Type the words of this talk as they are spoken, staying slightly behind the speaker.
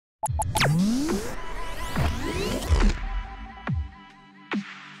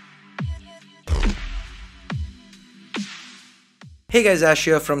Hey guys, Ash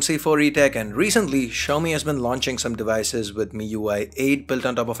here from C4eTech, and recently Xiaomi has been launching some devices with MIUI8 built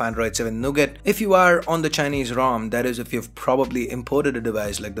on top of Android 7 Nougat. If you are on the Chinese ROM, that is if you've probably imported a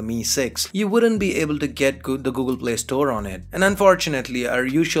device like the Mi6, you wouldn't be able to get the Google Play Store on it. And unfortunately, our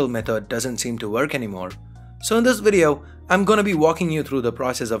usual method doesn't seem to work anymore. So in this video, I'm gonna be walking you through the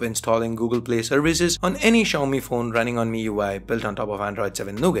process of installing Google Play services on any Xiaomi phone running on MIUI built on top of Android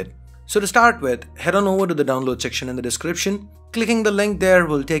 7 Nougat. So to start with, head on over to the download section in the description. Clicking the link there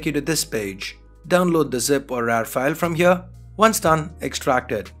will take you to this page. Download the zip or RAR file from here. Once done,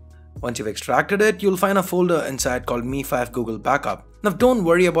 extract it. Once you've extracted it, you'll find a folder inside called Mi5 Google Backup. Now don't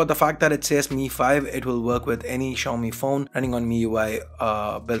worry about the fact that it says Mi5, it will work with any Xiaomi phone running on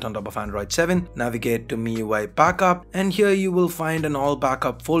MIUI built on top of Android 7. Navigate to MIUI Backup and here you will find an all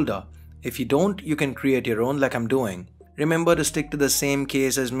backup folder. If you don't, you can create your own like I'm doing. Remember to stick to the same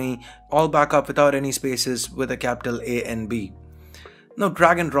case as me, all backup without any spaces with a capital A and B. Now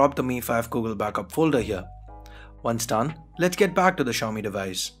drag and drop the Mi5 Google Backup folder here. Once done, let's get back to the Xiaomi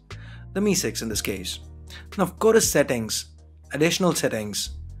device, the Mi6 in this case. Now go to Settings, Additional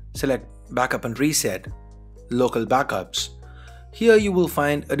Settings, select Backup and Reset, Local Backups. Here you will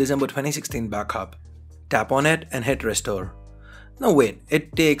find a December 2016 backup. Tap on it and hit Restore. Now wait,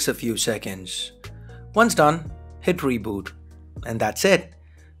 it takes a few seconds. Once done, hit Reboot. And that's it.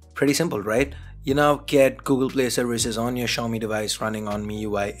 Pretty simple, right? You now get Google Play services on your Xiaomi device running on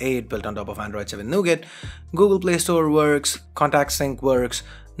MIUI8 built on top of Android 7 Nougat. Google Play Store works, Contact Sync works,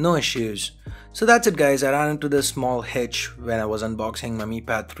 no issues. So that's it guys, I ran into this small hitch when I was unboxing my Mi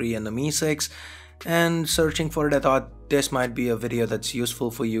Pad 3 and the Mi6 and searching for it. I thought this might be a video that's useful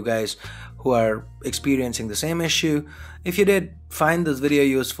for you guys who are experiencing the same issue. If you did find this video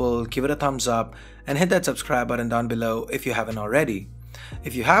useful, give it a thumbs up and hit that subscribe button down below if you haven't already.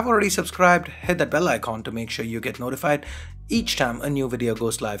 If you have already subscribed, hit that bell icon to make sure you get notified each time a new video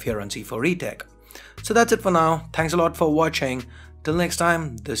goes live here on C4eTech. So that's it for now. Thanks a lot for watching. Till next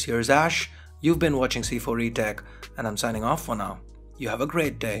time, this here's Ash. You've been watching C4eTech and I'm signing off for now. You have a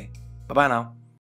great day. Bye bye now.